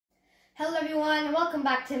Hello everyone and welcome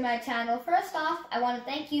back to my channel. First off, I want to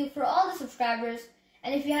thank you for all the subscribers,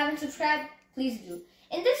 and if you haven't subscribed, please do.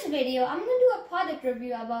 In this video, I'm going to do a product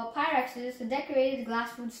review about Pyrex's decorated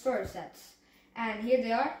glass food storage sets. And here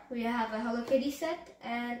they are. We have a Hello Kitty set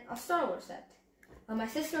and a Star Wars set. My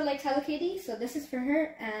sister likes Hello Kitty, so this is for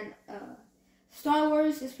her, and Star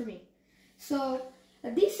Wars is for me. So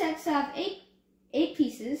these sets have eight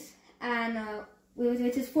pieces, and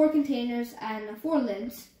which is 4 containers and 4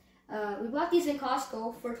 lids. We bought these in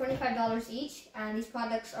Costco for $25 each, and these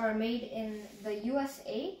products are made in the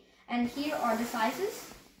USA. And here are the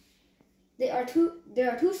sizes. There are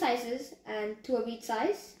two sizes and 2 of each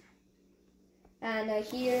size. And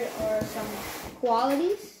here are some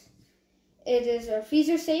qualities. It is a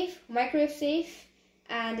freezer safe, microwave safe,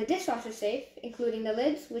 and a dishwasher safe, including the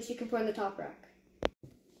lids, which you can put in the top rack.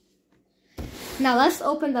 Now let's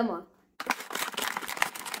open them up.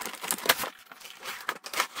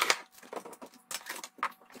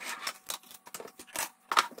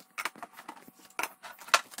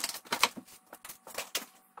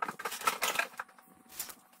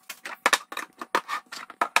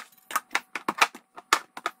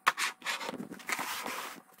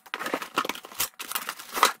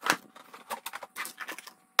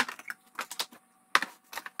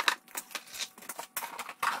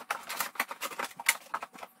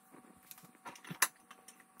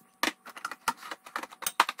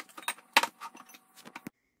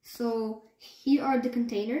 So here are the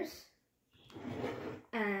containers,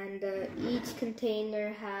 and each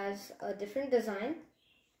container has a different design.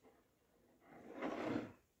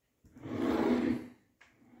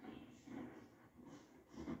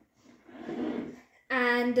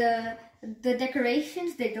 And the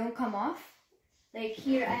decorations, they don't come off. Like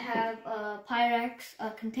here I have a Pyrex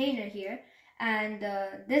container here, and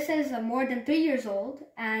this is more than 3 years old,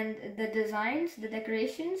 and the designs, the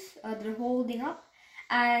decorations, they're holding up.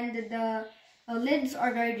 And the lids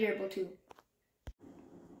are very durable too.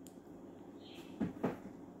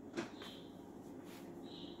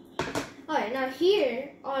 Alright, now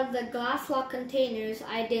here are the Glasslock containers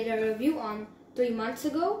I did a review on 3 months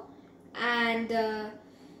ago, and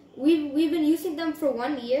we've been using them for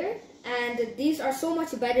 1 year, and these are so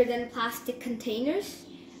much better than plastic containers.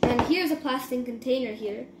 And here's a plastic container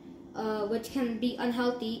here, which can be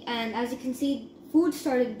unhealthy, and as you can see, food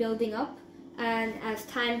started building up. And as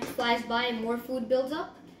time flies by, more food builds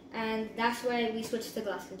up, and that's why we switched to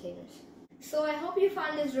glass containers. So I hope you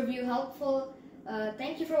found this review helpful.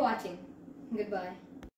 Thank you for watching. Goodbye.